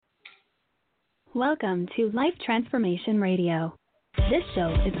Welcome to Life Transformation Radio. This show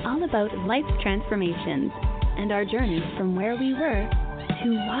is all about life transformations and our journey from where we were to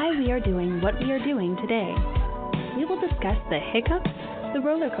why we are doing what we are doing today. We will discuss the hiccups, the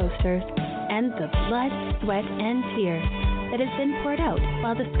roller coasters, and the blood, sweat, and tears that has been poured out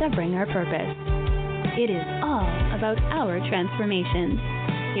while discovering our purpose. It is all about our transformations.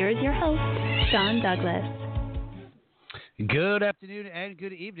 Here is your host, Sean Douglas. Good afternoon and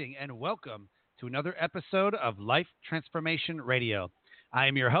good evening, and welcome to another episode of Life Transformation Radio. I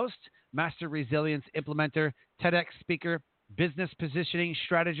am your host, Master Resilience Implementer, TEDx speaker, business positioning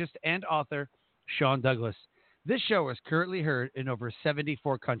strategist, and author, Sean Douglas. This show is currently heard in over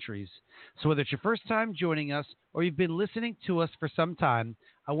 74 countries. So whether it's your first time joining us or you've been listening to us for some time,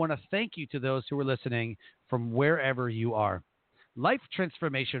 I want to thank you to those who are listening from wherever you are. Life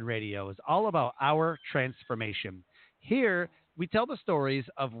Transformation Radio is all about our transformation. Here, we tell the stories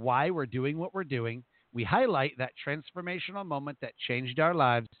of why we're doing what we're doing. We highlight that transformational moment that changed our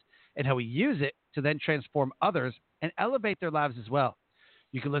lives and how we use it to then transform others and elevate their lives as well.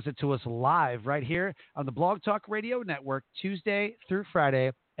 You can listen to us live right here on the Blog Talk Radio Network Tuesday through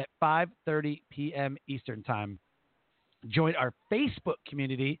Friday at 5:30 p.m. Eastern Time. Join our Facebook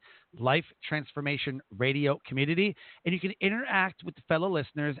community, Life Transformation Radio Community, and you can interact with the fellow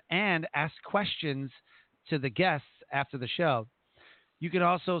listeners and ask questions to the guests after the show. You can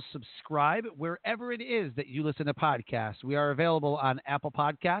also subscribe wherever it is that you listen to podcasts. We are available on Apple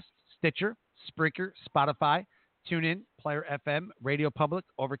Podcasts, Stitcher, Spreaker, Spotify, TuneIn, Player FM, Radio Public,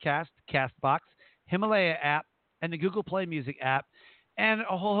 Overcast, CastBox, Himalaya app, and the Google Play Music app, and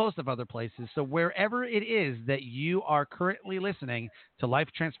a whole host of other places. So wherever it is that you are currently listening to Life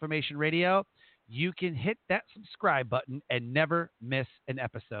Transformation Radio, you can hit that subscribe button and never miss an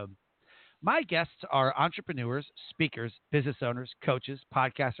episode. My guests are entrepreneurs, speakers, business owners, coaches,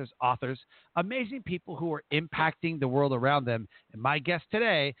 podcasters, authors, amazing people who are impacting the world around them. And my guest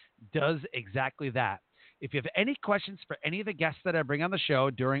today does exactly that. If you have any questions for any of the guests that I bring on the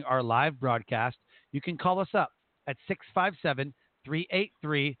show during our live broadcast, you can call us up at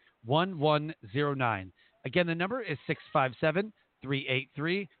 657-383-1109. Again, the number is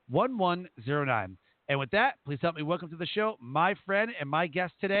 657-383-1109. And with that, please help me welcome to the show my friend and my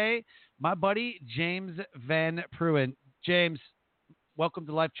guest today, my buddy, James Van Pruin. James, welcome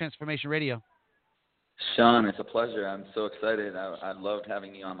to Life Transformation Radio. Sean, it's a pleasure. I'm so excited. I loved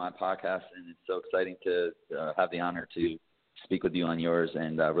having you on my podcast, and it's so exciting to have the honor to speak with you on yours,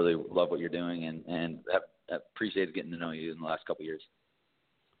 and I really love what you're doing, and have appreciated getting to know you in the last couple of years.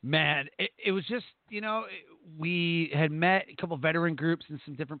 Man, it was just, we had met a couple of veteran groups in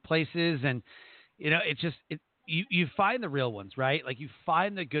some different places, and you find the real ones, right? Like you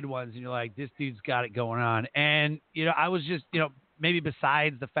find the good ones and you're like, this dude's got it going on. And, I was just, maybe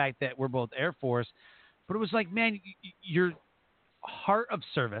besides the fact that we're both Air Force, but it was like, man, your heart of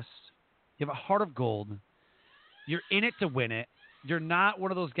service, you have a heart of gold. You're in it to win it. You're not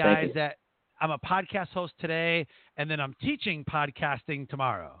one of those guys that I'm a podcast host today and then I'm teaching podcasting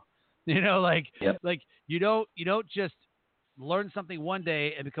tomorrow. Like you don't just learn something one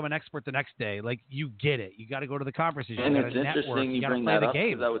day and become an expert the next day. Like you get it. You got to go to the conferences. And you it's interesting you bring that up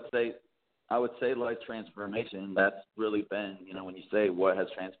because I would say life transformation. That's really been, when you say what has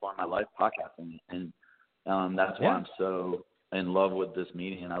transformed my life, podcasting, and that's why I'm so in love with this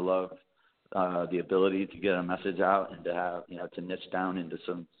medium. I love the ability to get a message out and to have, to niche down into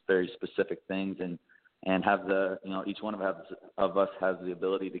some very specific things and have each one of us has the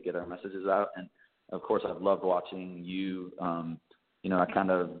ability to get our messages out. And of course, I've loved watching you. I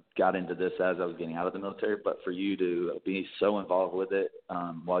kind of got into this as I was getting out of the military, but for you to be so involved with it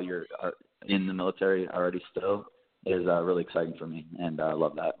while you're in the military already still is really exciting for me. And I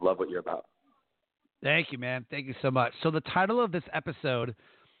love that. Love what you're about. Thank you, man. Thank you so much. So the title of this episode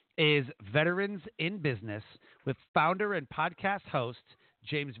is Veterans in Business with founder and podcast host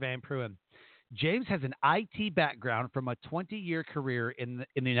James Van Pruin. James has an IT background from a 20-year career in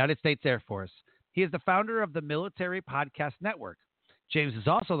the United States Air Force. He is the founder of the Military Podcast Network. James is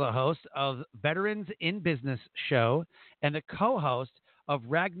also the host of Veterans in Business Show and the co-host of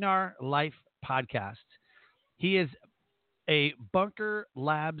Ragnar Life Podcast. He is a Bunker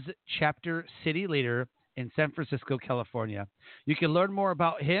Labs chapter city leader in San Francisco, California. You can learn more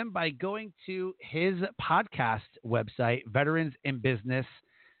about him by going to his podcast website,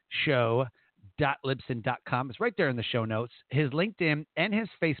 veteransinbusinessshow.libsyn.com. It's right there in the show notes. His LinkedIn and his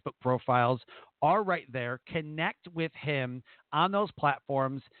Facebook profiles are right there. Connect with him on those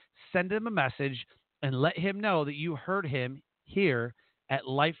platforms. Send him a message and let him know that you heard him here at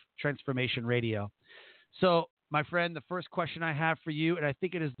Life Transformation Radio. So my friend, the first question I have for you, and I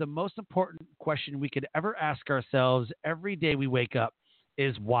think it is the most important question we could ever ask ourselves every day we wake up,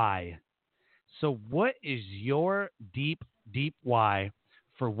 is why. So what is your deep, deep why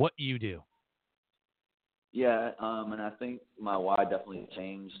for what you do? Yeah, and I think my why definitely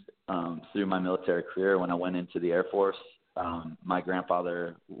changed through my military career. When I went into the Air Force, my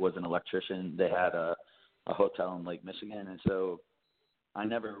grandfather was an electrician. They had a hotel in Lake Michigan, and so I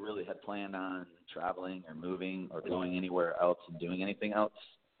never really had planned on traveling or moving or going anywhere else and doing anything else.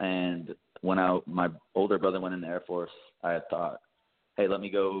 And when my older brother went in the Air Force, I had thought, hey, let me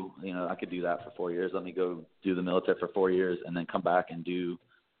go, I could do that for 4 years. Let me go do the military for 4 years and then come back and do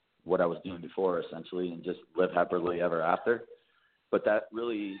what I was doing before, essentially, and just live happily ever after. But that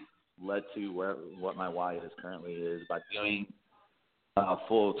really led to what my why is currently is by doing a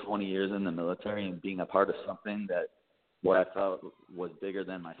full 20 years in the military and being a part of something that what I felt was bigger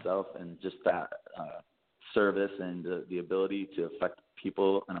than myself, and just that service and the ability to affect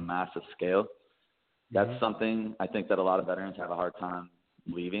people on a massive scale. That's something I think that a lot of veterans have a hard time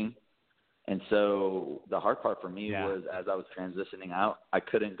leaving. And so the hard part for me was, as I was transitioning out, I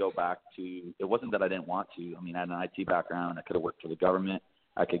couldn't go back to – it wasn't that I didn't want to. I mean, I had an IT background. I could have worked for the government.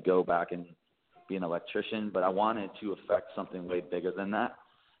 I could go back and be an electrician, but I wanted to affect something way bigger than that.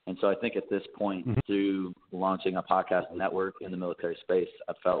 And so I think at this point, through launching a podcast network in the military space,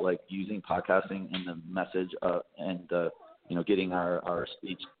 I felt like using podcasting and the message and getting our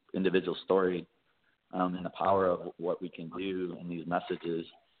each individual story and the power of what we can do in these messages,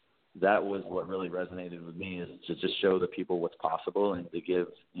 that was what really resonated with me, is to just show the people what's possible and to give,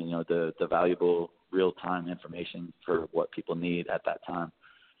 the valuable real-time information for what people need at that time.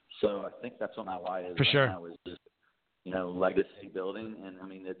 So I think that's what my why is now, is just, legacy building. And I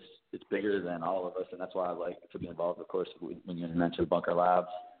mean, it's bigger than all of us. And that's why I like to be involved, of course, when you mentioned Bunker Labs,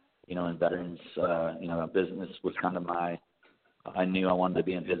 and veterans, business was kind of I knew I wanted to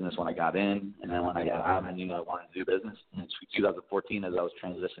be in business when I got in, and then when I got out, I knew I wanted to do business. In 2014, as I was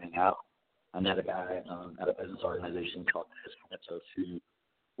transitioning out, I met a guy at a business organization called Chris Mitsos, who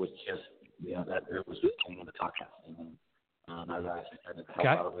was just, that group was just getting into podcasting. And I was actually started to help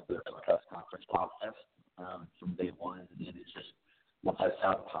out with the podcast conference podcast from day one. And it's just, once I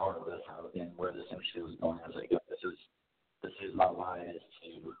saw the power of this, and where this industry was going, I was like, this is my why, is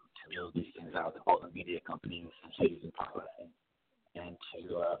to build these things out, to build a media company, essentially using podcasting, and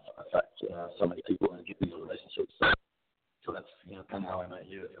to affect so many people and get these relationships. So that's kind of how I met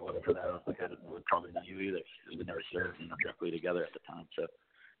you. If it wasn't for that, I don't think I would probably know you either. We never served directly together at the time. So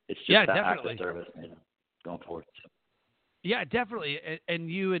it's just that active service going forward. So. Yeah, definitely.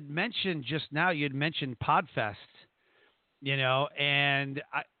 And you had mentioned just now, PodFest, and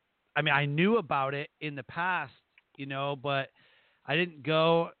I mean, I knew about it in the past, but I didn't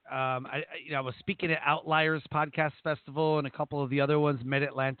go. I was speaking at Outliers Podcast Festival and a couple of the other ones,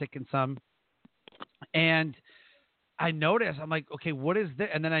 Mid-Atlantic and some. And I noticed, I'm like, okay, what is this?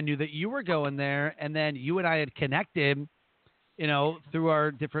 And then I knew that you were going there, and then you and I had connected, through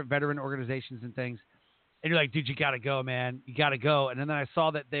our different veteran organizations and things. And you're like, dude, you got to go, man. You got to go. And then I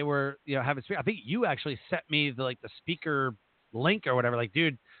saw that they were, having speakers. I think you actually sent me the speaker link or whatever. Like,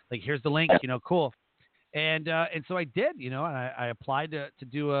 dude, here's the link, cool. And so I did, and I applied to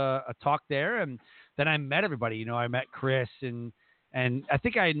do a talk there, and then I met everybody. I met Chris, and I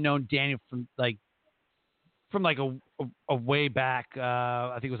think I had known Daniel from a way back.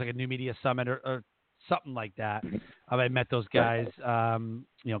 I think it was like a New Media Summit or something like that. I met those guys,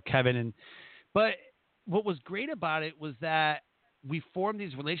 Kevin, but what was great about it was that we formed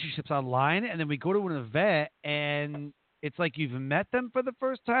these relationships online, and then we go to an event, and it's like you've met them for the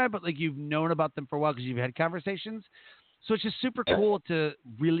first time, but you've known about them for a while because you've had conversations. So it's just super cool to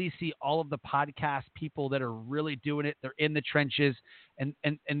really see all of the podcast people that are really doing it. They're in the trenches, and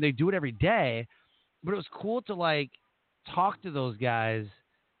they do it every day. But it was cool to talk to those guys,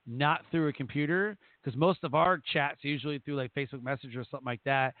 not through a computer, because most of our chats are usually through Facebook Messenger or something like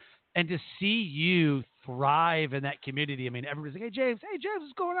that. And to see you thrive in that community. I mean, everybody's like, hey, James,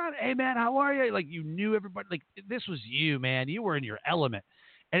 what's going on? Hey, man, how are you? You knew everybody. This was you, man. You were in your element.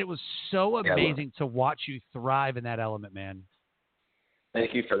 And it was so amazing to watch you thrive in that element, man.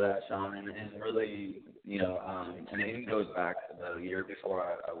 Thank you for that, Sean. And really, and it even goes back to the year before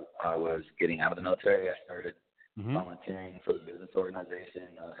I was getting out of the military. I started volunteering for the business organization,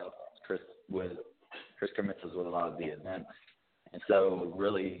 helped Chris Kermitzes with a lot of the events. And so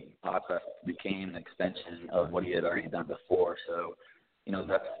really, podcast became an extension of what he had already done before. So,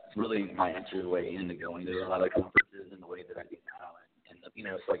 that's really my entryway into going to a lot of conferences in the way that I do now. And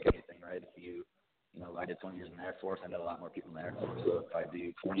it's like anything, right? If I did 20 years in the Air Force, I know a lot more people in the Air Force. So if I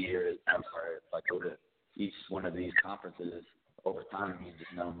do 20 years, if I go to, each one of these conferences, over time, you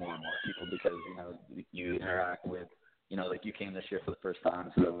just know more and more people because, you interact with, like you came this year for the first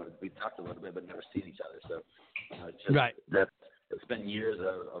time, so we talked a little bit but never seen each other. So, it's just right. It's been years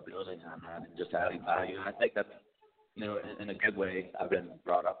of building on that and just adding value. And I think that's, in a good way, I've been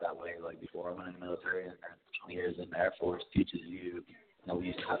brought up that way. Like before I went in the military and 20 years in the Air Force teaches you, we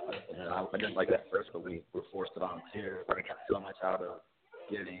used to have, I didn't like that at first, but we were forced to volunteer. But I got so much out of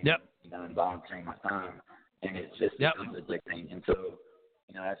giving, and volunteering my time. And it's just becomes a big thing. And so,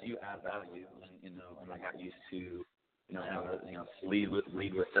 as you add value, and I got used to, have lead with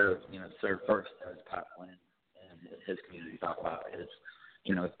serve, serve first, as Pat Flynn and his community talk about.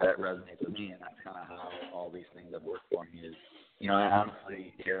 That resonates with me, and that's kind of how all these things have worked for me. Is I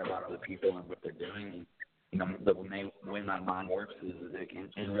honestly care about other people and what they're doing. And, the way my mind works is like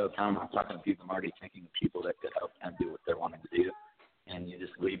in real time. I'm talking to people. I'm already thinking of people that could help them do what they're wanting to do, and you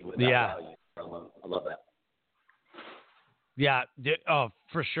just lead with that value. I love that. Yeah. Oh,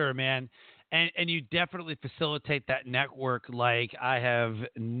 for sure, man. And you definitely facilitate that network like I have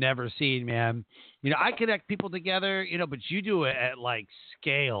never seen, man. I connect people together, but you do it at like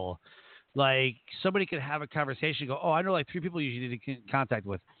scale. Like somebody could have a conversation, go, oh, I know like 3 people you need to get in contact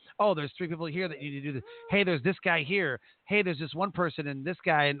with. Oh, there's 3 people here that you need to do this. Hey, there's this guy here. Hey, there's this one person and this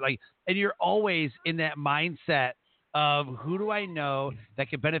guy. And you're always in that mindset of who do I know that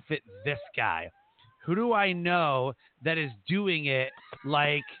could benefit this guy? Who do I know that is doing it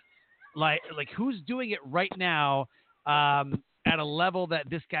like who's doing it right now at a level that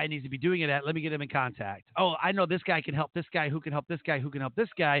this guy needs to be doing it at? Let me get him in contact. Oh, I know this guy can help this guy, who can help this guy, who can help this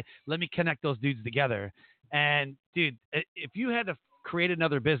guy. Let me connect those dudes together. And, dude, if you had to create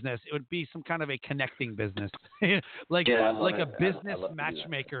another business, it would be some kind of a connecting business. like a business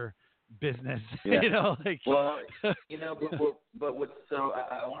matchmaker business. Yeah. Well, but what's so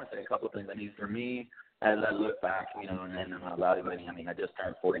I want to say a couple of things. I mean, for me, as I look back, and then I'm evaluating, I just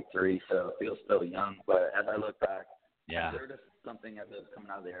turned 43, so it feels still young. But as I look back, there's something as I was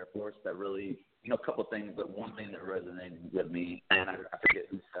coming out of the Air Force that really, a couple of things, but one thing that resonated with me, and I forget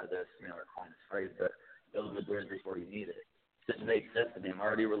who said this, or coined this phrase, but build a bridge before you need it. Just made sense to me. I'm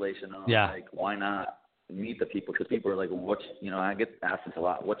already relational. Yeah. Like, why not meet the people? Because people are like, what's, I get asked this a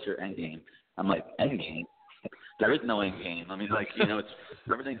lot, what's your end game? I'm like, end game? There is no end game. It's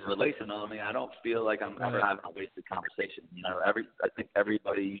everything's relational. I don't feel like I'm ever having a wasted conversation. I think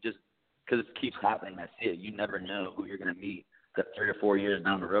everybody, because it keeps happening. I see it. You never know who you're going to meet. That 3 or 4 years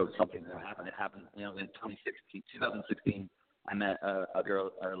down the road, something's going to happen. It happened, in 2016, I met a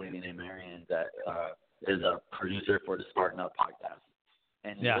lady named Marion that is a producer for the Spartan Up podcast.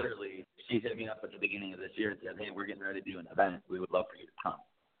 And literally, she hit me up at the beginning of this year and said, hey, we're getting ready to do an event. We would love for you to come.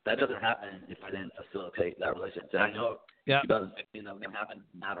 That doesn't happen if I didn't facilitate that relationship. And I know 2015 that was going to happen,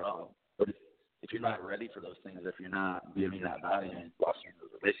 not at all. But if you're not ready for those things, if you're not giving that value and fostering those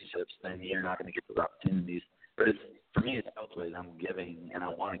relationships, then you're not going to get those opportunities. But for me, it's outweighs. I'm giving and I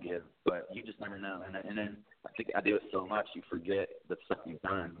want to give, but you just never know. And then I think I do it so much, you forget the stuff you've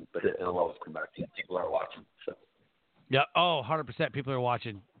done, but it'll always come back to you. People are watching. So. Yeah. Oh, 100%. People are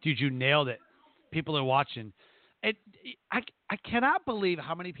watching. Dude, you nailed it. People are watching. I cannot believe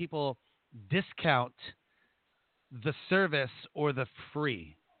how many people discount the service or the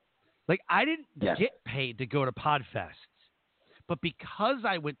free. Like, I didn't get paid to go to PodFest, but because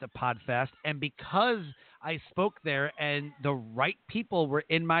I went to PodFest and because I spoke there and the right people were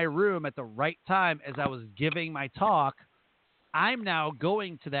in my room at the right time as I was giving my talk, I'm now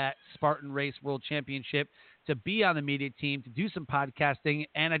going to that Spartan Race World Championship to be on the media team, to do some podcasting.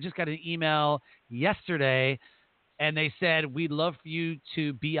 And I just got an email yesterday and they said, we'd love for you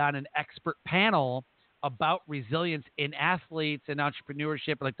to be on an expert panel about resilience in athletes and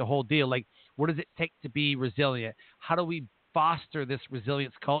entrepreneurship, like the whole deal. Like, what does it take to be resilient? How do we foster this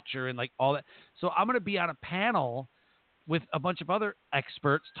resilience culture and like all that? So I'm going to be on a panel with a bunch of other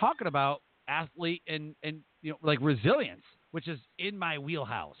experts talking about athlete and like resilience, which is in my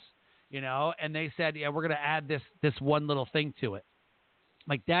wheelhouse, and they said, yeah, we're going to add this one little thing to it.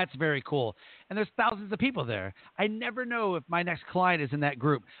 Like, that's very cool. And there's thousands of people there. I never know if my next client is in that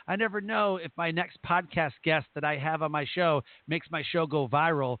group. I never know if my next podcast guest that I have on my show makes my show go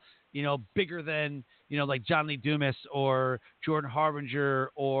viral, bigger than, like John Lee Dumas or Jordan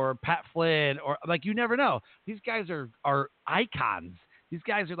Harbinger or Pat Flynn, or like, you never know. These guys are icons. These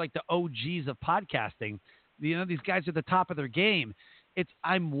guys are like the OGs of podcasting. These guys are at the top of their game.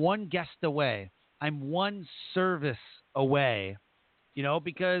 I'm one guest away. I'm one service away.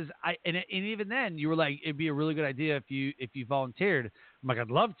 Because and even then you were like, it'd be a really good idea if you volunteered. I'm like, I'd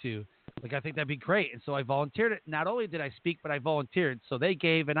love to, Like, I think that'd be great. And so I volunteered it. Not only did I speak, but I volunteered. So they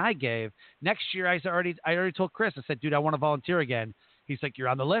gave and I gave. Next year, I already told Chris, I said, dude, I want to volunteer again. He's like, you're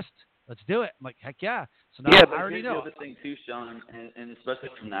on the list. Let's do it. I'm like, heck yeah. So now I already know. The other thing too, Sean, and especially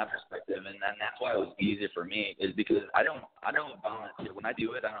from that perspective, and that's why it was easier for me, is because I don't volunteer. When I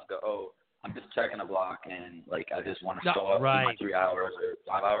do it, I don't go, oh, I'm just checking a block and like I just want to show up for my 3 hours or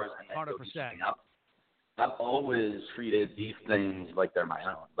 5 hours and then 100%. Go do something else. I've always treated these things like they're my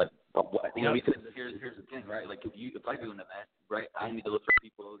own. Like, because here's the thing, right? Like if I do an event, right, I need to look for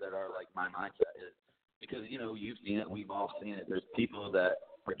people that are like my mindset is, because you've seen it, we've all seen it. There's people that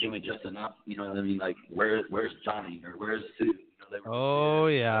are doing just enough. You know what I mean? Like where's Johnny or where's Sue?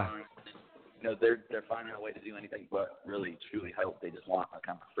 They're finding a way to do anything but really truly help. They just want a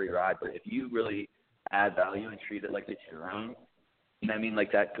kind of free ride. But if you really add value and treat it like it's your own, you know what I mean?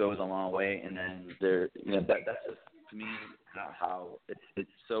 Like that goes a long way. And then that's just to me how it's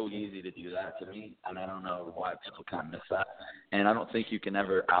so easy to do that to me, and I don't know why people kind of miss that. And I don't think you can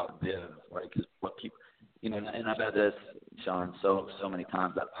ever outlive, right? Because what people, and I've had this, Sean, so many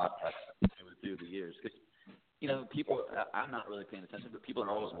times that podcast through the years. Because people, I'm not really paying attention, but people are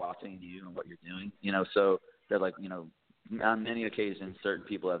always watching you and what you're doing. So they're like, on many occasions, certain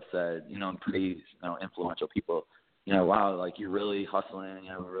people have said, and pretty influential people, wow, like you're really hustling.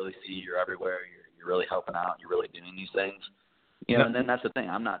 We really see you're everywhere. You're really helping out. You're really doing these things. And then that's the thing.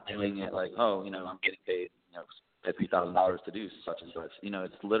 I'm not doing it like, oh, I'm getting paid, $50,000 to do such and such.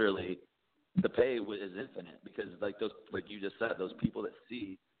 It's literally the pay is infinite because like you just said, those people that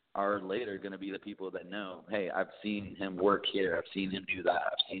see are later going to be the people that know, hey, I've seen him work here. I've seen him do that.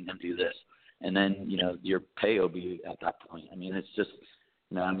 I've seen him do this. And then, your pay will be at that point. I mean, it's just,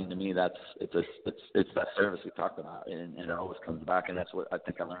 to me, it's that service we talked about, and it always comes back. And that's what I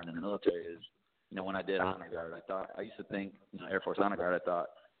think I learned in the military is, when I did Honor Guard, I used to think, Air Force Honor Guard, I thought,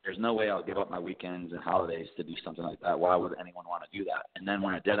 there's no way I'll give up my weekends and holidays to do something like that. Why would anyone want to do that? And then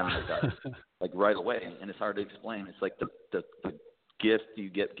when I did Honor Guard, like right away, and it's hard to explain, it's like the gift you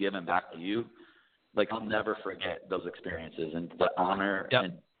get given back to you. Like I'll never forget those experiences and the honor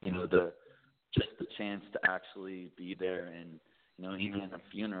and, just the chance to actually be there and, even in a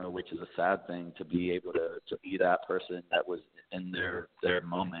funeral, which is a sad thing, to be able to be that person that was in their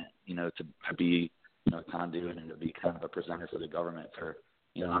moment, to be, a conduit and to be kind of a presenter for the government for,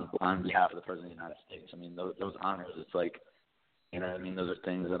 on behalf of the President of the United States. I mean, those honors, it's like, those are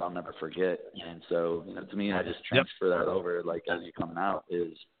things that I'll never forget. And so, to me, I just transfer that over, like, as you come out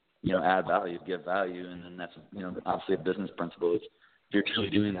is, add value, give value. And then that's, obviously a business principle is if you're truly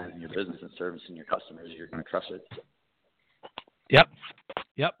doing that in your business and servicing your customers, you're going to crush it.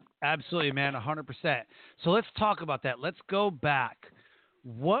 Yep. Absolutely, man. 100%. So let's talk about that. Let's go back.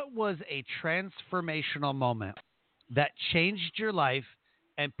 What was a transformational moment that changed your life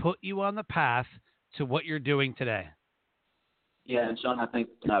and put you on the path to what you're doing today? Yeah, and Sean, I think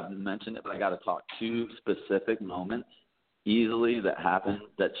I've mentioned it, but I got to talk 2 specific moments easily that happened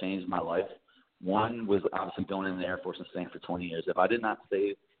that changed my life. One was obviously going in the Air Force and staying for 20 years. If I did not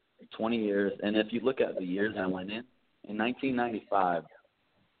stay 20 years, and if you look at the years I went in 1995,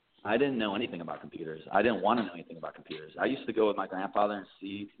 I didn't know anything about computers. I didn't want to know anything about computers. I used to go with my grandfather and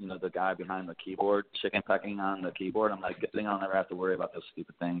see, the guy behind the keyboard, chicken pecking on the keyboard. I'm like, good thing I'll never have to worry about those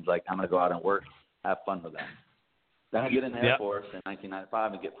stupid things. Like, I'm going to go out and work, have fun with them. Then I get in the Air Force in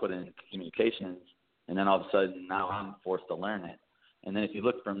 1995 and get put in communications, and then all of a sudden now I'm forced to learn it. And then if you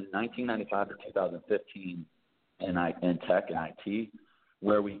look from 1995 to 2015 in tech and IT,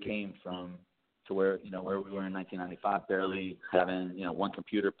 where we came from to where we were in 1995, barely having, one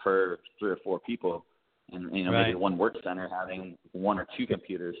computer per 3 or 4 people, and, maybe one work center having 1 or 2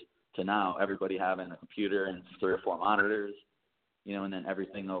 computers, to now everybody having a computer and 3 or 4 monitors, and then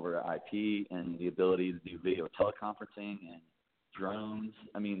everything over IP and the ability to do video teleconferencing and drones.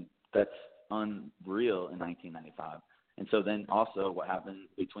 I mean, that's unreal in 1995. And so then also what happened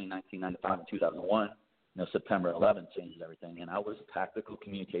between 1995 and 2001, September 11th changed everything. And I was tactical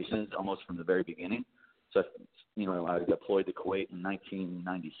communications almost from the very beginning. So, I deployed to Kuwait in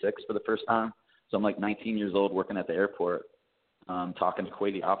 1996 for the first time. So I'm like 19 years old working at the airport, talking to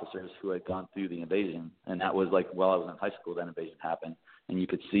Kuwaiti officers who had gone through the invasion. And that was like while I was in high school, that invasion happened. And you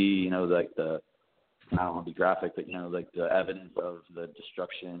could see, like I don't want to be graphic, but, like the evidence of the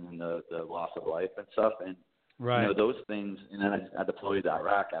destruction and the loss of life and stuff. And, those things. And then I deployed to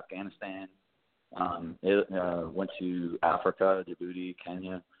Iraq, Afghanistan, went to Africa, Djibouti,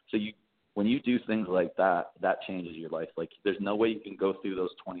 Kenya. So when you do things like that, that changes your life. Like there's no way you can go through those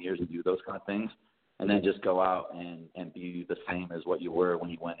 20 years and do those kind of things and then just go out and be the same as what you were when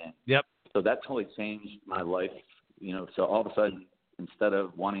you went in. Yep. So that totally changed my life, So all of a sudden instead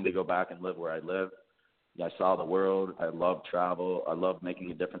of wanting to go back and live where I lived, I saw the world. I love travel. I love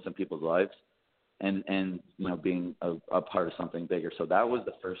making a difference in people's lives, and being a part of something bigger. So that was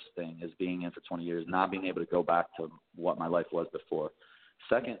the first thing, is being in for 20 years, not being able to go back to what my life was before.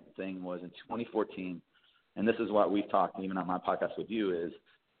 Second thing was in 2014, and this is what we've talked even on my podcast with you, is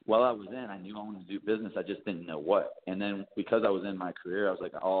while I was in, I knew I wanted to do business. I just didn't know what. And then because I was in my career, I was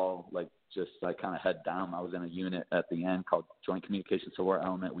kind of head down. I was in a unit at the end called Joint Communication Support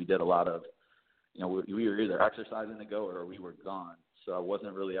Element. We did a lot of, we were either exercising to go or we were gone. So I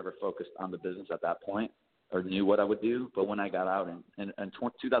wasn't really ever focused on the business at that point or knew what I would do. But when I got out in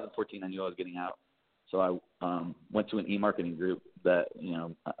 2014, I knew I was getting out. So I went to an e-marketing group that,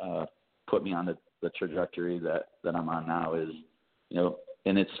 put me on the trajectory that I'm on now, is,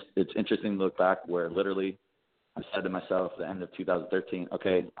 and it's interesting to look back where literally I said to myself at the end of 2013,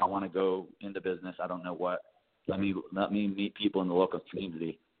 okay, I want to go into business. I don't know what. Let me meet people in the local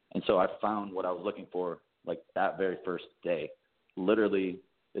community. And so I found what I was looking for, like that very first day. Literally,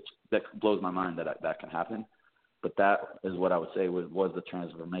 that blows my mind that can happen. But that is what I would say was the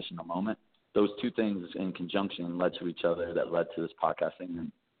transformational moment. Those two things in conjunction led to each other, that led to this podcasting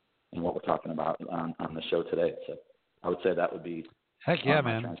and what we're talking about on the show today. So I would say that would be heck yeah,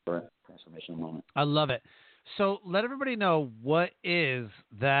 man, transformational moment. I love it. So let everybody know, what is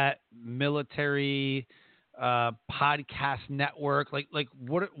that military podcast network? Like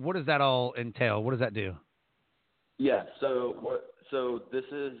what does that all entail? What does that do? Yeah. So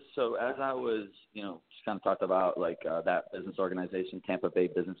as I was, just kind of talked about that business organization, Tampa Bay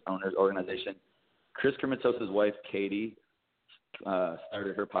Business Owners Organization, Chris Kermitos's wife, Katie,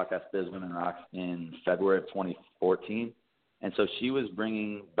 started her podcast, Biz Women Rock, in February of 2014. And so she was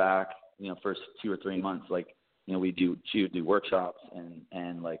bringing back, first 2 or 3 months, she would do workshops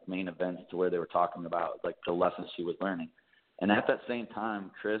and like main events to where they were talking about like the lessons she was learning. And at that same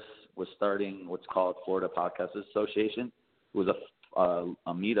time, Chris was starting what's called Florida Podcasters Association. It was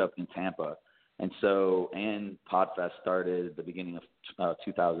a meetup in Tampa. And Podfest started at the beginning of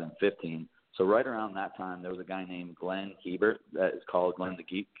 2015. So right around that time, there was a guy named Glenn Hebert that is called Glenn the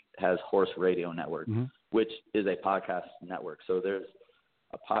Geek, has Horse Radio Network, which is a podcast network. So there's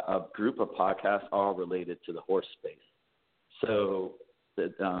a group of podcasts all related to the horse space. So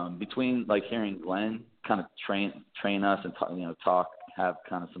between hearing Glenn kind of train us and have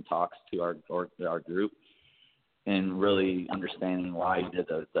kind of some talks to our group, and really understanding why he did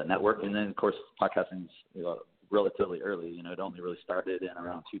the network. And then of course podcasting's relatively early. It only really started in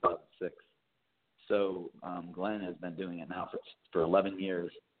around 2006. So Glenn has been doing it now for 11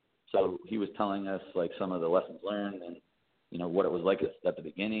 years. So he was telling us some of the lessons learned and what it was like at the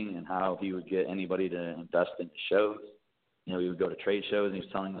beginning, and how he would get anybody to invest in the shows. He would go to trade shows, and he was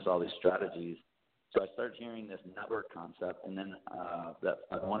telling us all these strategies. So I started hearing this network concept, and then that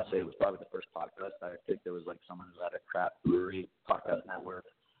I want to say it was probably the first podcast. I think there was someone who had a craft brewery podcast network.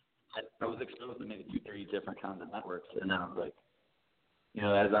 I was exposed to maybe 2-3 different kinds of networks, and then I was like,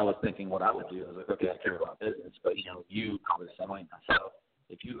 as I was thinking what I would do, I was like, okay, I care about business, but you probably the same way myself.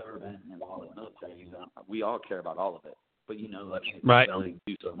 If you've ever been involved in the military, we all care about all of it. But right. Only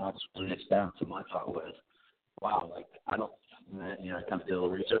do so much, and it's down. So my thought was, wow, I don't, I kind of did a little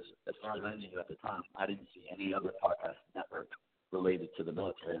research. As far as I knew at the time, I didn't see any other podcast network related to the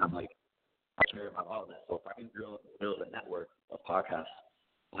military. And I'm like, I care about all that. So if I can build a network of podcasts,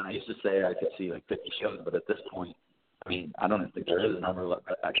 and I used to say I could see 50 shows, but at this point, I don't even think there is a number.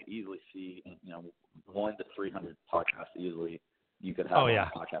 But I could easily see, 100 to 300 podcasts easily. You could have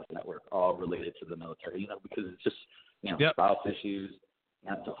a podcast network all related to the military, because it's just, spouse issues,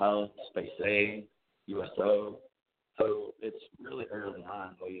 mental health, space aid, USO. So it's really early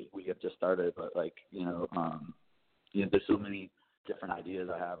on. We have just started, but there's so many different ideas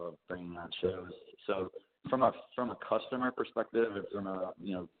I have of bringing on shows. So from a customer perspective, or from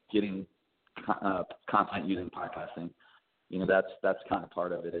getting content using podcasting, that's kind of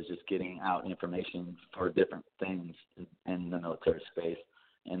part of it, is just getting out information for different things in the military space.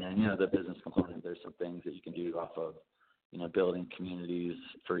 And then, the business component, there's some things that you can do off of, building communities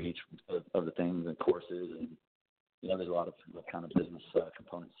for each of the things and courses. And, there's a lot of kind of business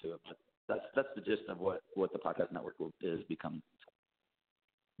components to it. But that's the gist of what the podcast network is becoming.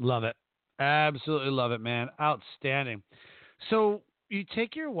 Love it. Absolutely love it, man. Outstanding. So you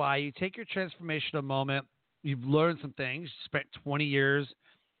take your why, you take your transformational moment. You've learned some things, spent 20 years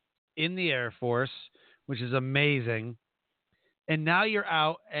in the Air Force, which is amazing. And now you're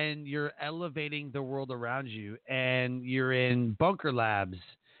out and you're elevating the world around you, and you're in Bunker Labs,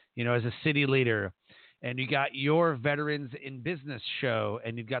 as a city leader. and you got your Veterans in Business show,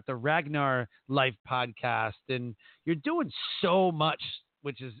 and you've got the Ragnar Life podcast, and you're doing so much,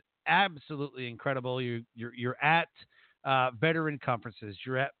 which is absolutely incredible. You're at veteran conferences,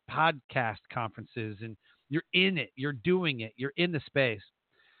 you're at podcast conferences, and you're in it, you're doing it, you're in the space.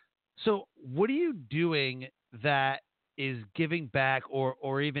 So what are you doing that is giving back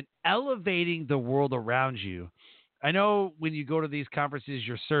or even elevating the world around you? I know when you go to these conferences,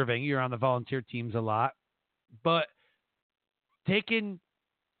 you're serving, you're on the volunteer teams a lot, but taking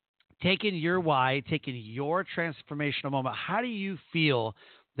your why, taking your transformational moment, how do you feel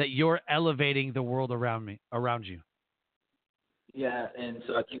that you're elevating the world around you? Yeah, and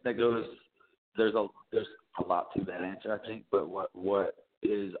so I think that there's a lot to that answer, I think, but what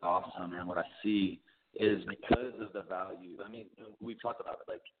is awesome and what I see is because of the value. I mean, we've talked about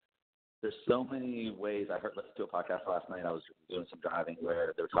it, like, there's so many ways. I listened to a podcast last night. I was doing some driving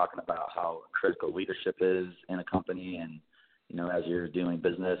where they were talking about how critical leadership is in a company, and as you're doing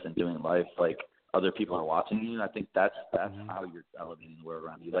business and doing life, like, other people are watching you. I think that's how you're elevating the world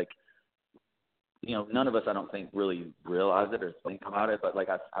around you. Like, none of us, I don't think, really realize it or think about it, but like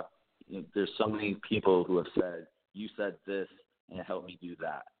there's so many people who have said, "You said this, and it helped me do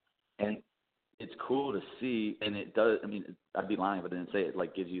that," and it's cool to see, and it does. I mean, I'd be lying if I didn't say it.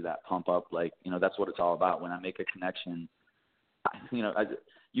 Like, gives you that pump up. Like, that's what it's all about. When I make a connection,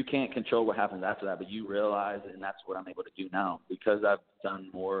 you can't control what happens after that, but you realize it, and that's what I'm able to do now because I've done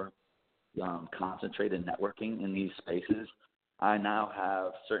more concentrated networking in these spaces. I now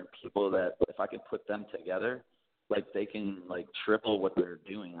have certain people that if I can put them together, like, they can, like, triple what they're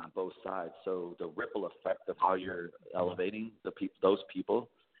doing on both sides. So the ripple effect of how you're elevating those people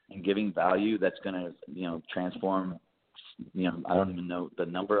and giving value that's going to, transform, I don't even know the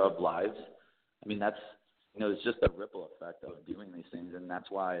number of lives. I mean, that's, it's just a ripple effect of doing these things, and that's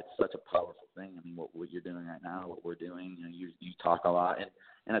why it's such a powerful thing. I mean, what you're doing right now, what we're doing, you talk a lot,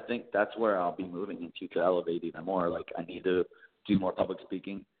 and I think that's where I'll be moving into to elevate even more. Like, I need to do more public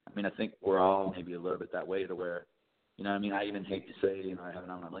speaking. I mean, I think we're all maybe a little bit that way to where, I mean, I even hate to say, I have it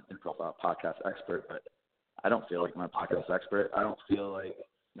on my LinkedIn profile, podcast expert, but I don't feel like I'm a podcast expert. I don't feel like,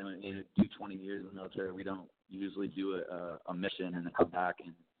 you do 20 years in the military, we don't usually do a mission and then come back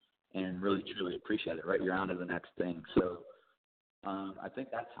and really truly appreciate it, right? You're on to the next thing. So I think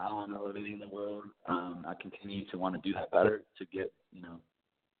that's how I'm elevating the world. I continue to want to do that better, to get,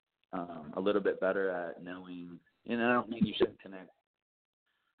 a little bit better at knowing, and I don't mean you shouldn't connect.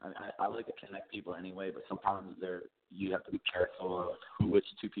 I like to connect people anyway, but sometimes you have to be careful of which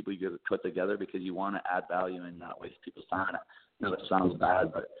two people you put together because you want to add value and not waste people's time. I know it sounds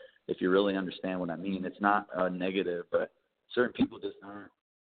bad, but if you really understand what I mean, it's not a negative, but certain people just aren't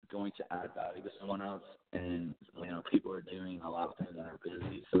going to add value to someone else, and people are doing a lot of things that are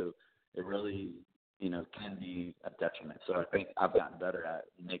busy, so it really can be a detriment. So I think I've gotten better at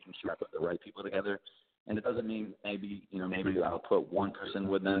making sure I put the right people together. And it doesn't mean maybe I'll put one person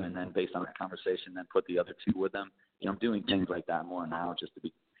with them and then based on that conversation, then put the other two with them. I'm doing things like that more now just to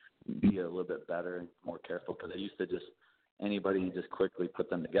be a little bit better and more careful because I used to just anybody and just quickly put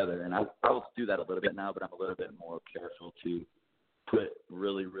them together. And I'll do that a little bit now, but I'm a little bit more careful to put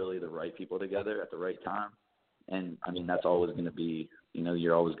really, really the right people together at the right time. And, I mean, that's always going to be,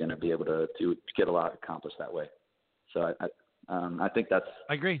 you're always going to be able to get a lot accomplished that way. So I think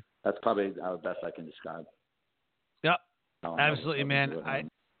I agree. That's probably the best I can describe. Yep, absolutely, man.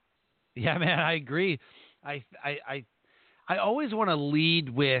 I agree. I always want to lead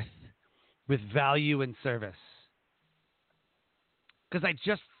with value and service because I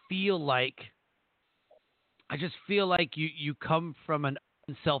just feel like you come from an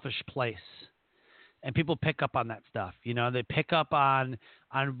unselfish place, and people pick up on that stuff. They pick up on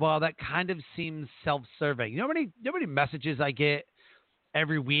well, that kind of seems self-serving. How many messages I get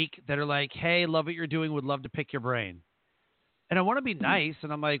every week that are like, "Hey, love what you're doing. Would love to pick your brain." And I want to be nice.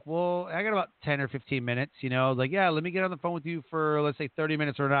 And I'm like, well, I got about 10 or 15 minutes, like, yeah, let me get on the phone with you for, let's say 30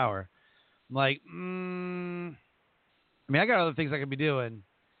 minutes or an hour. I'm like, I mean, I got other things I could be doing,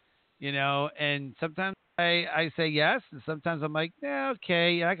 and sometimes I say yes. And sometimes I'm like, yeah,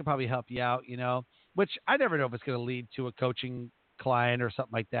 okay. Yeah, I could probably help you out, which I never know if it's going to lead to a coaching client or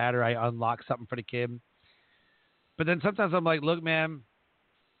something like that, or I unlock something for the kid. But then sometimes I'm like, look, man,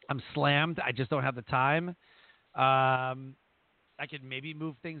 I'm slammed. I just don't have the time. I could maybe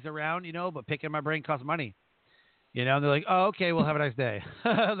move things around, but picking my brain costs money. And they're like, oh, okay, well, have a nice day.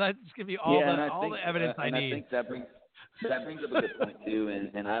 That's going to be all the evidence I need. I think that brings up a good point, too.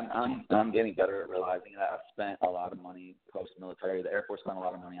 And I'm getting better at realizing that I've spent a lot of money post-military. The Air Force spent a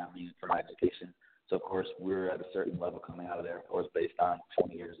lot of money on me for my education. So, of course, we're at a certain level coming out of the Air Force based on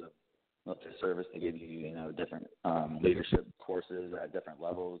 20 years of military service. They give you, different leadership courses at different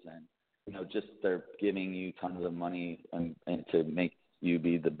levels, and just they're giving you tons of money and to make you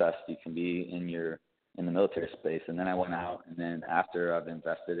be the best you can be in the military space. And then I went out, and then after I've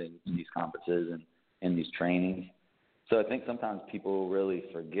invested in these conferences and in these trainings. So I think sometimes people really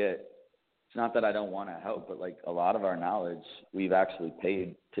forget. It's not that I don't want to help, but like a lot of our knowledge we've actually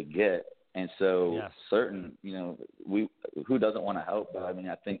paid to get. And so certain, who doesn't want to help? But I mean,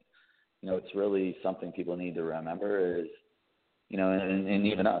 I think, it's really something people need to remember is, and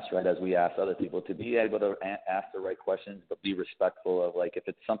even us, right, as we ask other people to be able to ask the right questions, but be respectful of, like, if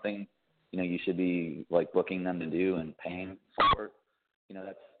it's something, you should be, like, booking them to do and paying for it,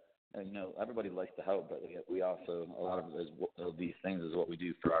 that's, everybody likes to help, but we also, a lot of these things is what we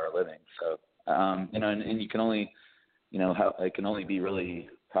do for our living. So, and you can only, it can only be really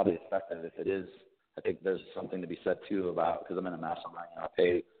probably effective if it is. I think there's something to be said, too, about, because I'm in a mastermind, I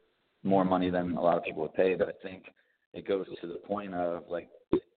pay more money than a lot of people would pay, but I think it goes to the point of, like,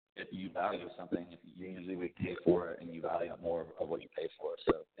 if you value something, you usually would pay for it, and you value more of what you pay for.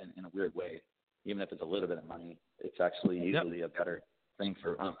 So in a weird way, even if it's a little bit of money, it's actually usually a better thing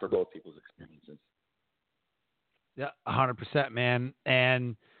for both people's experiences. Yeah, 100%, man.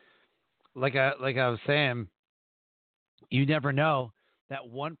 And like I was saying, you never know that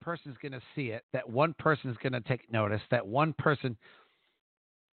one person's going to see it, that one person's going to take notice, that one person,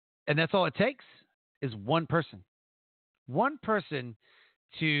 and that's all it takes is one person. One person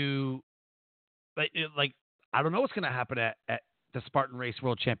to, like I don't know what's going to happen at the Spartan Race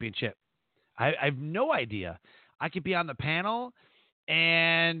World Championship. I have no idea. I could be on the panel,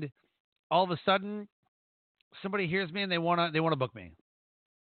 and all of a sudden, somebody hears me and they want to book me.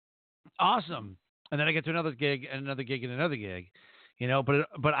 Awesome. And then I get to another gig and another gig and another gig,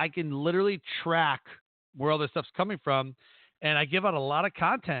 but I can literally track where all this stuff's coming from, and I give out a lot of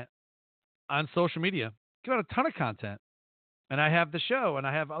content on social media. Give out a ton of content. And I have the show, and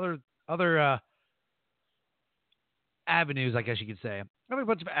I have other avenues, I guess you could say. I have a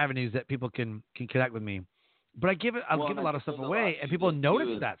bunch of avenues that people can connect with me. But I'll give a lot of stuff away, and people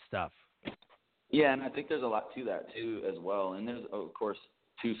notice that stuff. Yeah, and I think there's a lot to that, too, as well. And there's, of course,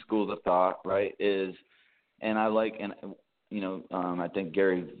 two schools of thought, right, I think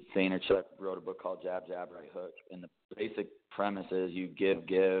Gary Vaynerchuk wrote a book called Jab, Jab, Right Hook. And the basic premise is you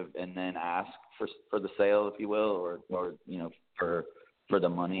give, and then ask for the sale, if you will, or for the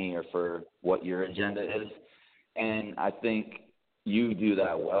money or for what your agenda is. And I think you do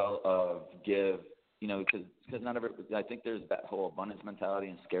that well of give, because not every, I think there's that whole abundance mentality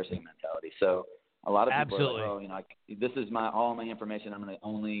and scarcity mentality. So a lot of people are like, this is all my information. I'm going to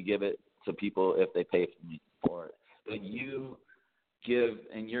only give it to people if they pay for it. But you give,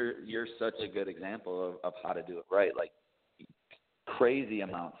 and you're such a good example of how to do it right. Like, crazy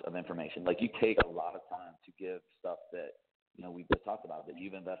amounts of information. Like, you take a lot of time to give stuff that, we just talked about, that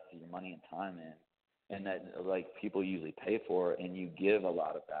you've invested your money and time in, and that, like, people usually pay for, and you give a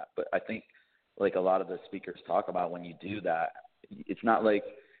lot of that. But I think, like, a lot of the speakers talk about, when you do that, it's not like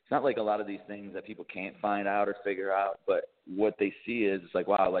a lot of these things that people can't find out or figure out, but what they see is, it's like,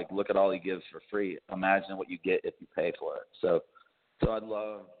 wow, like, look at all he gives for free. Imagine what you get if you pay for it. So I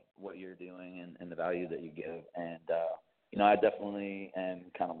love what you're doing and the value that you give. And, I definitely am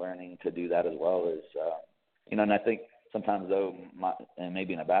kind of learning to do that as well. And I think sometimes, though, and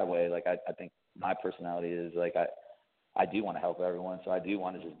maybe in a bad way, like, I think my personality is, like, I do want to help everyone, so I do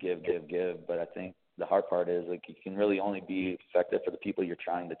want to just give. But I think the hard part is, like, you can really only be effective for the people you're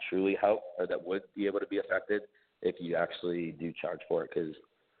trying to truly help, or that would be able to be affected, if you actually do charge for it. Because,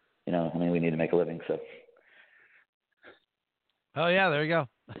 we need to make a living, so. Oh, yeah, there you go.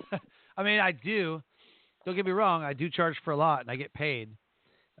 I mean, I do. Don't get me wrong. I do charge for a lot, and I get paid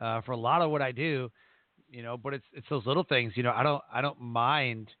for a lot of what I do, but it's those little things. I don't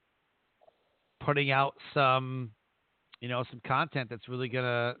mind putting out some content that's really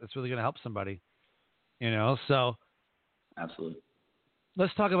gonna help somebody. So absolutely.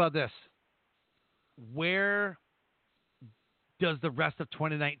 Let's talk about this. Where does the rest of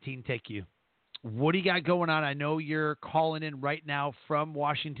 2019 take you? What do you got going on? I know you're calling in right now from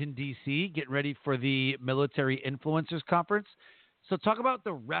Washington, D.C., getting ready for the Military Influencers Conference. So talk about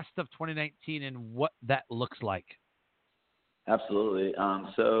the rest of 2019 and what that looks like. Absolutely.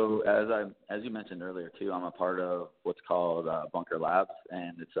 So as you mentioned earlier, too, I'm a part of what's called Bunker Labs,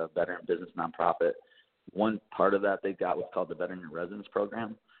 and it's a veteran business nonprofit. One part of that they've got what's called the Veteran in Residence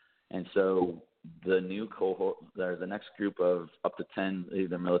Program. And so the new cohort, the next group of up to 10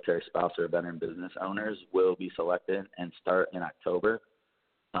 either military spouse or veteran business owners will be selected and start in October.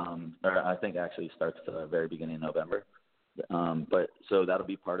 Or I think actually starts the very beginning of November. But so that'll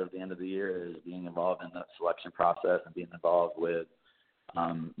be part of the end of the year, is being involved in the selection process and being involved with,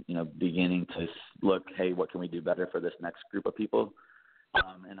 beginning to look, hey, what can we do better for this next group of people?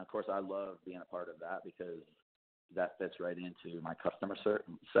 And of course, I love being a part of that, because that fits right into my customer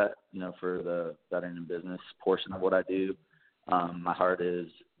set, for the veteran and business portion of what I do. My heart is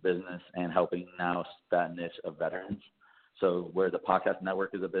business and helping now that niche of veterans. So where the podcast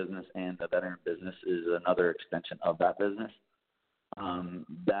network is a business and the veteran business is another extension of that business,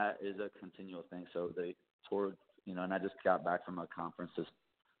 that is a continual thing. So and I just got back from a conference this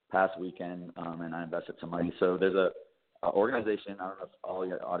past weekend, and I invested some money. So there's a organization, I don't know if all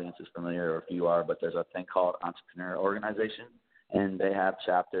your audience is familiar or if you are, but there's a thing called Entrepreneur Organization, and they have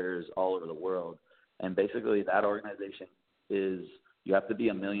chapters all over the world. And basically that organization is, you have to be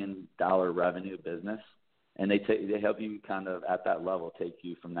 $1 million revenue business, and they help you kind of at that level, take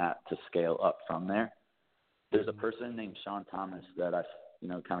you from that to scale up from there. There's a person named Sean Thomas that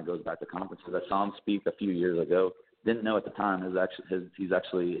kind of goes back to conferences. I saw him speak a few years ago. Didn't know at the time his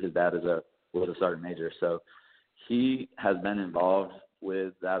dad was a sergeant major. So he has been involved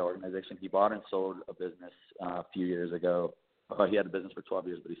with that organization. He bought and sold a business a few years ago. He had a business for 12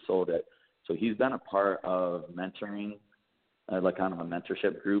 years, but he sold it. So he's been a part of mentoring, like kind of a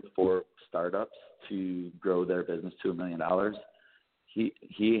mentorship group for startups to grow their business to $1 million.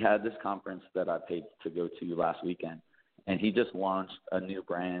 He had this conference that I paid to go to last weekend, and he just launched a new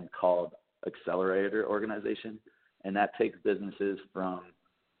brand called Accelerator Organization, and that takes businesses from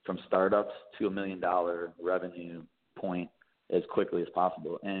startups to $1 million revenue point as quickly as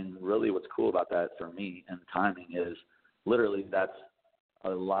possible. And really what's cool about that for me and timing is literally that's a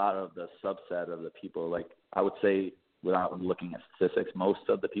lot of the subset of the people. Like I would say, without looking at statistics, most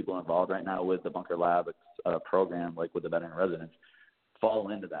of the people involved right now with the Bunker Lab program, like with the veteran residents, fall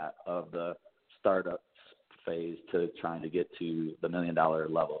into that of the startup phase to trying to get to the $1 million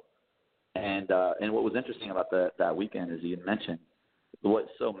level. And what was interesting about that weekend is you mentioned what's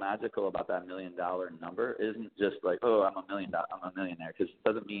so magical about that $1 million number isn't just like, oh, I'm a millionaire, because it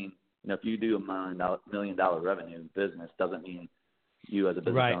doesn't mean, if you do $1 million revenue business, doesn't mean you as a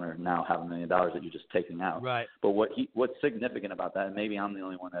business owner now have $1 million that you're just taking out. Right. But what's significant about that, and maybe I'm the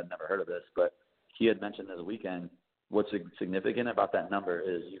only one that had never heard of this, but he had mentioned this weekend, what's significant about that number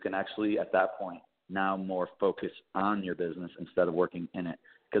is you can actually at that point now more focus on your business instead of working in it.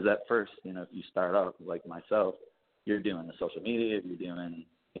 Because at first, if you start out like myself, you're doing the social media, you're doing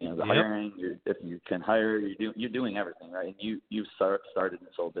the hiring, if you can hire, you're doing everything, right? And you've started and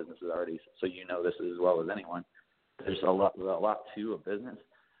sold businesses already, so this as well as anyone. There's a lot to a business,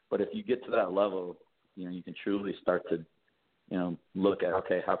 but if you get to that level, you can truly start to look at,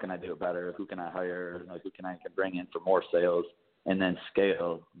 okay, how can I do it better? Who can I hire? Who can I bring in for more sales, and then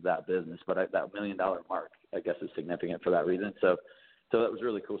scale that business. But that $1 million mark, I guess, is significant for that reason. So that was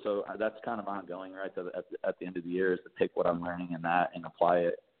really cool. So that's kind of ongoing, right? So at the end of the year is to take what I'm learning in that and apply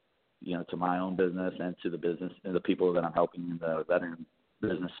it, to my own business and to the business and the people that I'm helping in the veteran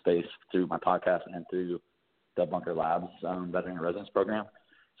business space through my podcast and through the Bunker Labs veteran residence program.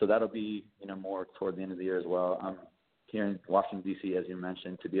 So that'll be, more toward the end of the year as well. I'm here in Washington, D.C., as you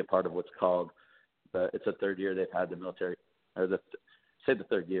mentioned, to be a part of what's called it's a third year they've had the military, or the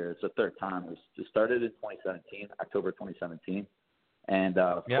third year. It's the third time. It started in 2017, October 2017. And,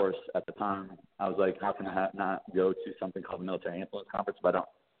 of course, at the time, I was like, how can I not go to something called the Military Influence Conference if I don't?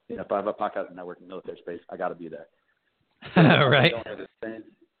 If I have a podcast network in the military space, I got to be there. So right.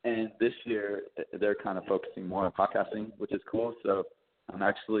 And this year, they're kind of focusing more on podcasting, which is cool. So I'm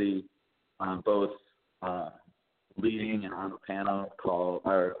actually both leading and on a panel called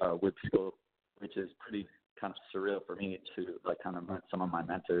with people, which is pretty kind of surreal for me to kind of meet some of my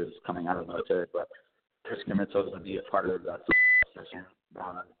mentors coming out of the military. But Chris Kimitz is going to be a part of that session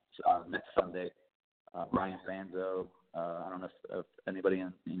next Sunday. Ryan Fanzo, I don't know if anybody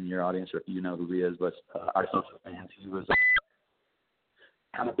in your audience or who he is, but our social fans, he was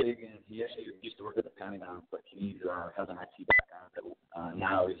kind of big, and he actually used to work at the Pentagon, but he has an IT background.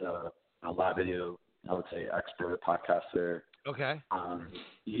 Now he's a live video, I would say, expert podcaster. Okay.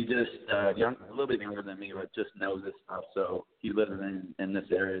 He just a little bit younger than me, but just knows this stuff. So he lives in this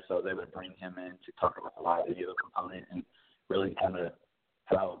area, so they would bring him in to talk about the live video component and really kind of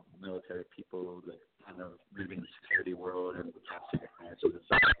how military people that kind of live in the security world and the top secret clearances and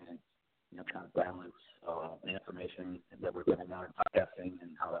stuff, and kind of balance the information that we're getting out in podcasting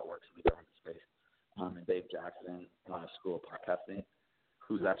and how that works in the government space. And Dave Jackson, School of Podcasting,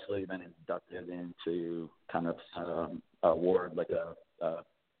 who's actually been inducted into kind of award like a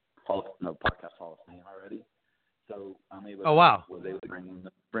podcast Hall of Fame already. So I'm able. Oh wow! Was able to bring in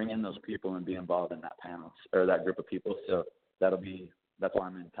bring in those people and be involved in that panel or that group of people. So that's why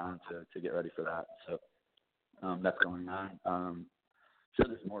I'm in town to get ready for that. So that's going on. Sure,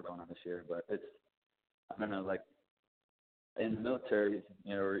 there's more going on this year, but I don't know, like in the military,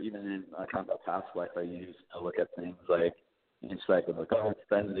 or even in kind of a past life, I used to look at things like, it's like, it's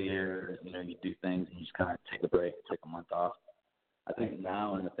the end of the year, you do things and you just kind of take a break, take a month off. I think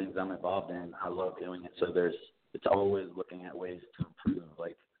now in the things I'm involved in, I love doing it. So it's always looking at ways to improve.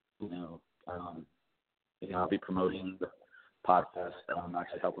 Like, I'll be promoting the podcast. I'm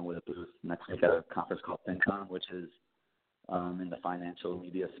actually helping with a booth next week at a conference called FinCon, which is in the financial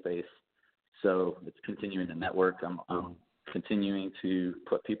media space. So it's continuing to network. I'm continuing to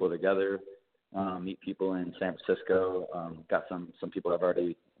put people together, meet people in San Francisco. Got some people I've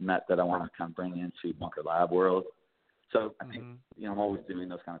already met that I want to kind of bring into Bunker Lab world. So I think, I'm always doing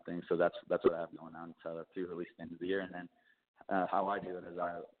those kind of things. So that's what I have going on through at least the end of the year. And then how I do it is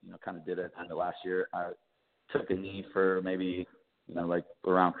I, kind of did it end of last year. I took a knee for maybe, like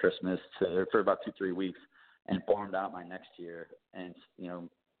around Christmas for about 2-3 weeks and formed out my next year. And,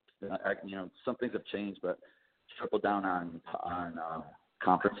 some things have changed, but tripled down on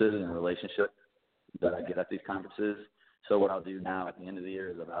conferences and relationships that I get at these conferences. So what I'll do now at the end of the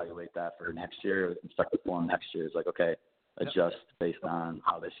year is evaluate that for next year and start to form next year. It's like, okay, adjust based on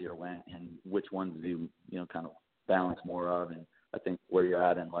how this year went and which ones do you kind of balance more of. And I think where you're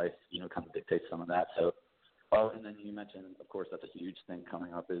at in life, kind of dictates some of that. So, and then you mentioned, of course, that's a huge thing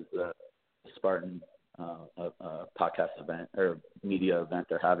coming up is the Spartan podcast event or media event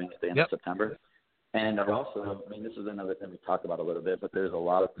they're having at the end of September. And also, this is another thing we talked about a little bit, but there's a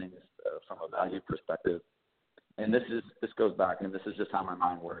lot of things from a value perspective. And this goes back, and this is just how my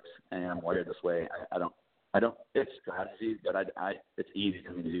mind works, and I'm wired this way. I don't. It's strategy, but it's easy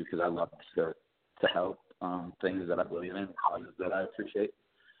for me to do because I love to help things that I believe in, causes that I appreciate.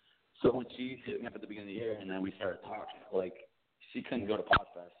 So when she hit me up at the beginning of the year, and then we started talking, like she couldn't go to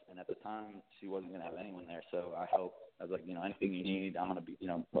Podfest, and at the time she wasn't gonna have anyone there. So I helped. I was like, anything you need, I'm gonna be.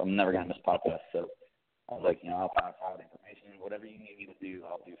 I'm never gonna miss Podfest. So I was like, I'll pass out information, whatever you need me to do,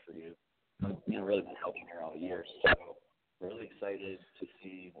 I'll do for you. Really been helping her all year. So really excited to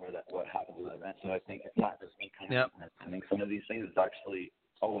see what happens with the event. So I think it's not just me kind of attending some of these things. It's actually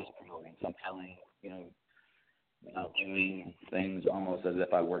always promoting. So I'm telling, doing things almost as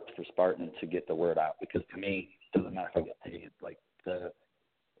if I worked for Spartan to get the word out. Because to me, it doesn't matter if I get paid. Like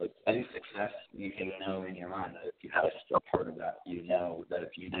any success, you can know in your mind that if you had a part of that, that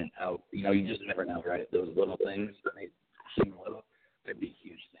if you didn't help, you just never know, right? Those little things that may seem little, they'd be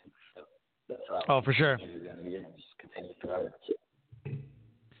huge things. So that's how for sure. Just continue forever.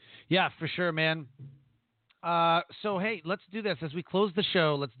 Yeah, for sure, man. So, hey, let's do this. As we close the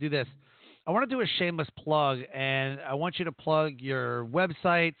show, let's do this. I want to do a shameless plug, and I want you to plug your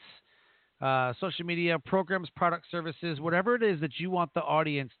websites, social media, programs, product, services, whatever it is that you want the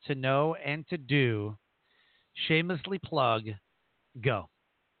audience to know and to do. Shamelessly plug. Go.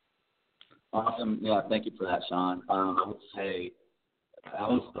 Awesome. Yeah, thank you for that, Sean. I would say, I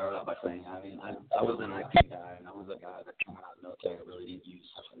will start out by saying, I was an IT guy, and I was a guy that came out of the military. I really didn't use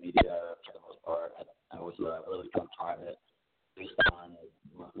social media for the most part. I was really kind of private based on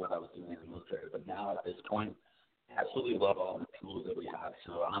what I was doing in the military. But now at this point, I absolutely love all the tools that we have.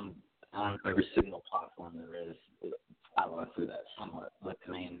 So I'm on every single platform there is. I went through that somewhat, like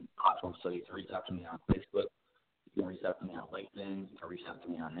the main platform. So you can reach out to me on Facebook. You can reach out to me on LinkedIn. You can reach out to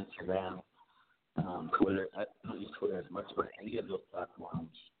me on Instagram. Twitter. I don't use Twitter as much, but any of those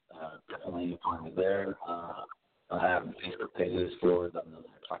platforms, definitely find me there. I have Facebook pages for the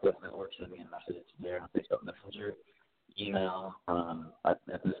Podcast Network. Send me a message there on Facebook Messenger. Email. At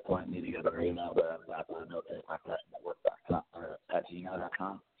this point, I need to get our email, but at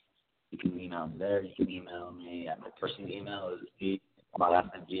gmail.com. You can email me there. You can email me at my personal email is my last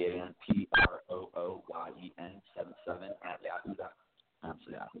name GANPROOYEN77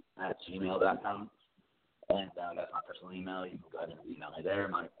 at gmail.com. And that's my personal email. You can go ahead and email me there.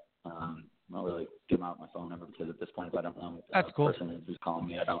 I don't really give out my phone number because at this point, if I don't know the person who's calling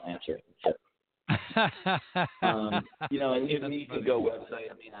me, I don't answer it. So, and you can go website.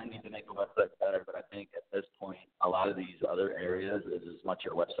 I need to make a website better, but I think at this point, a lot of these other areas is as much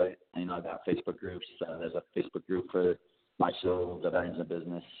your website. I've got Facebook groups. There's a Facebook group for my show, the Veterans in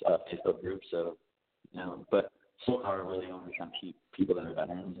Business Facebook group. So, but so far, really only trying to keep people that are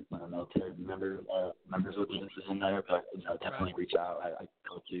veterans, military members with businesses in there. But definitely reach out. I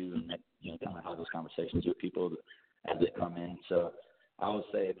go to and kind of have those conversations with people as they come in. So I would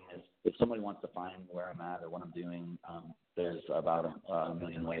say if somebody wants to find where I'm at or what I'm doing, there's about a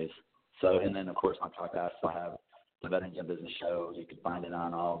million ways. So, and then of course my podcast, I have the Veterans in Business show. You can find it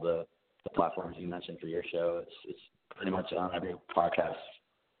on all the platforms you mentioned for your show. It's pretty much on every podcast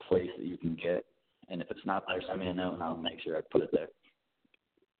place that you can get. And if it's not there, send me a note and I'll make sure I put it there.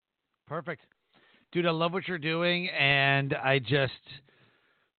 Perfect. Dude, I love what you're doing, and I just,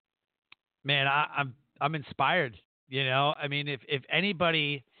 man, I'm inspired. You know, I mean, if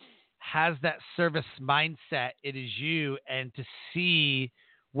anybody has that service mindset, it is you. And to see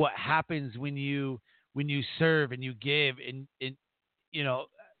what happens when you serve and you give, and you know,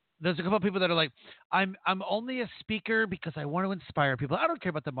 there's a couple of people that are like, I'm only a speaker because I want to inspire people. I don't care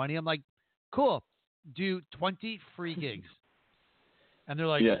about the money. I'm like, cool, do 20 free gigs. And they're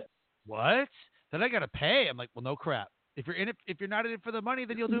like, what? Then I got to pay. I'm like, well, no crap. If you're not in it for the money,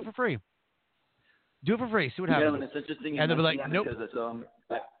 then you'll do it for free. Do it for free. See what happens. Yeah, and it's interesting. And they'll be like, nope. Because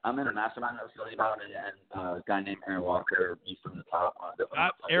I'm in a mastermind I was telling you about it, and a guy named Aaron Walker, he's from the top.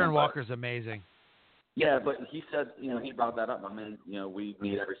 Aaron Walker's amazing. Yeah, but he said, he brought that up. I mean, we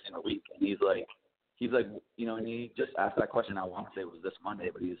meet every single week, and he's like, and he just asked that question. I want to say it was this Monday,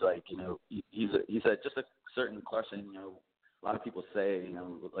 but he's like, he said just a certain question. A lot of people say,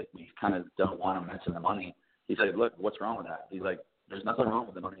 like we kind of don't want to mention the money. He's like, look, what's wrong with that? He's like, there's nothing wrong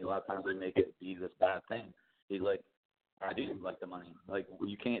with the money. A lot of times they make it be this bad thing. He's like, I do like the money. Like,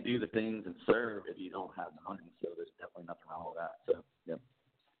 you can't do the things and serve if you don't have the money. So there's definitely nothing wrong with that. So, yeah.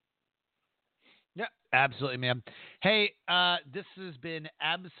 Yeah, absolutely, man. Hey, this has been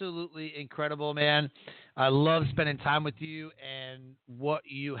absolutely incredible, man. I love spending time with you, and what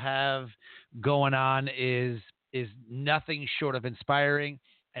you have going on is nothing short of inspiring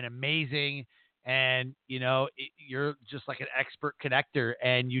and amazing. And, you're just like an expert connector,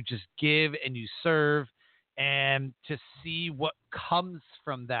 and you just give and you serve, and to see what comes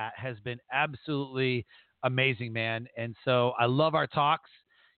from that has been absolutely amazing, man. And so I love our talks.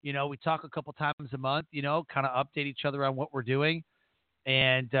 We talk a couple times a month, kind of update each other on what we're doing.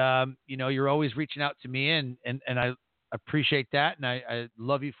 And, you're always reaching out to me, and I appreciate that. And I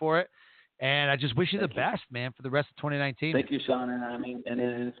love you for it. And I just wish you the best, man, for the rest of 2019. Thank you, Sean. And I mean, and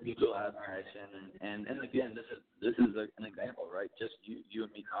it's mutual admiration. And again, this is an example, right? Just you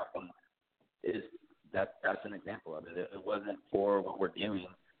and me talking that's an example of it. It wasn't for what we're doing.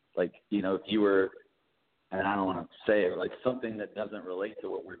 Like, if you were, and I don't want to say it, like something that doesn't relate to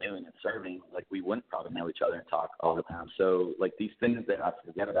what we're doing and serving, like we wouldn't probably know each other and talk all the time. So like these things that I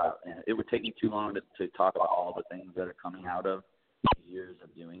forget about, and it would take me too long to talk about all the things that are coming out of years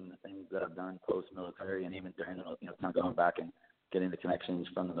of doing the things that I've done post-military, and even during the, kind of going back and getting the connections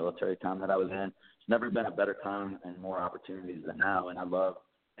from the military time that I was in. It's never been a better time and more opportunities than now. And I love,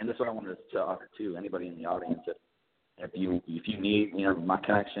 and that's what I wanted to offer to anybody in the audience. If you need, my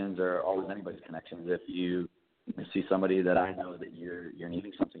connections are always anybody's connections. If you see somebody that I know that you're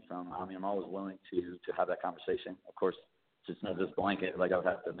needing something from, I mean, I'm always willing to have that conversation. Of course, just not just blanket. Like I would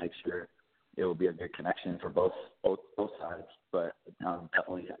have to make sure it will be a good connection for both sides, but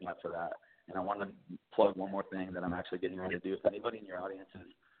definitely hitting up for that. And I want to plug one more thing that I'm actually getting ready to do. If anybody in your audience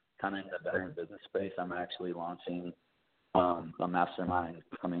is kind of in the veteran business space, I'm actually launching a mastermind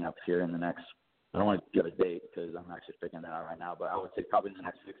coming up here in the next, I don't want to give a date because I'm actually figuring that out right now, but I would say probably in the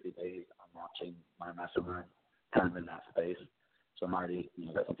next 60 days, I'm launching my mastermind kind of in that space. So I'm already,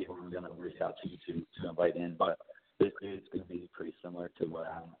 got some people I'm going to reach out to you to invite in, but basically it's going to be pretty similar to what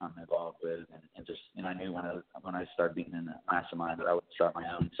I'm involved with, and just, I knew when I started being in the mastermind that I would start my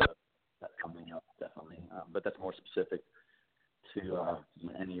own, so that's coming up definitely. But that's more specific to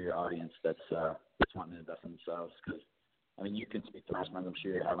any of your audience that's wanting to invest in themselves, because I mean, you can speak to masterminds. I'm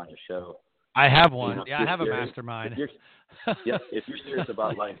sure you have on your show. I have one. I have a mastermind. If you're serious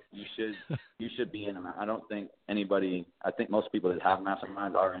about life, you should be in them. I don't think anybody. I think most people that have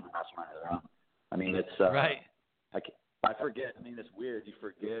masterminds are in a mastermind of their own. I mean, it's right. I forget. I mean, it's weird. You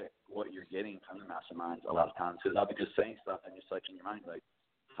forget what you're getting from the masterminds a lot of times, because I'll be just saying stuff and it's like in your mind, like,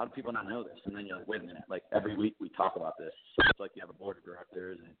 how do people not know this? And then you're like, wait a minute. Like every week we talk about this. So it's like you have a board of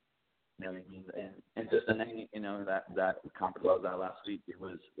directors and. You know what I mean? And just in any, that conference I was at last week, it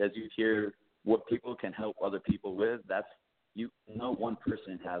was, as you hear what people can help other people with, that's, no one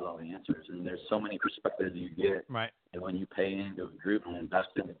person has all the answers, and there's so many perspectives you get. Right. And when you pay into a group and invest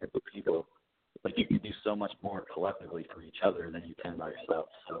in a group of people, like you can do so much more collectively for each other than you can by yourself.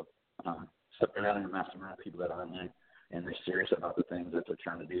 So, stepping out in the mastermind, people that are in there and they're serious about the things that they're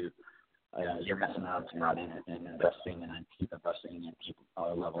trying to do. You're messing out if you're not in it, and investing and keep investing and keep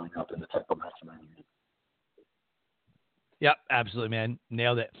leveling up in the type of mastermind you're in. Yep, absolutely, man.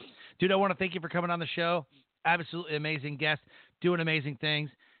 Nailed it. Dude, I want to thank you for coming on the show. Absolutely amazing guest, doing amazing things,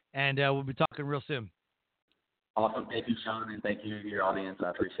 and we'll be talking real soon. Awesome. Thank you, Sean, and thank you to your audience.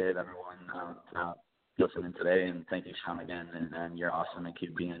 I appreciate everyone listening today. And thank you, Sean, again. And you're awesome, and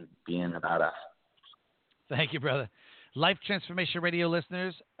keep being a badass. Thank you, brother. Life Transformation Radio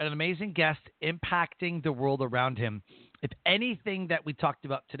listeners, an amazing guest impacting the world around him. If anything that we talked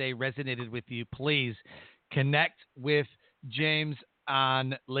about today resonated with you, please connect with James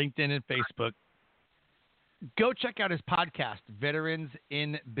on LinkedIn and Facebook. Go check out his podcast, Veterans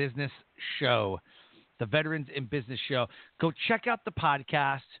in Business Show. The Veterans in Business Show. Go check out the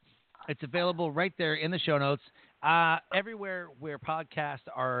podcast. It's available right there in the show notes. Everywhere where podcasts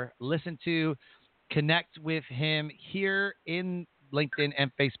are listened to, connect with him here in LinkedIn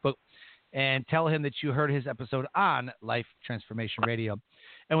and Facebook and tell him that you heard his episode on Life Transformation Radio.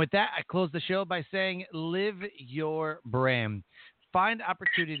 And with that, I close the show by saying, live your brand. Find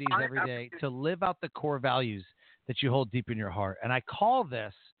opportunities every day to live out the core values that you hold deep in your heart. And I call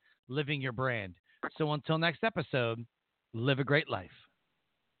this living your brand. So until next episode, live a great life.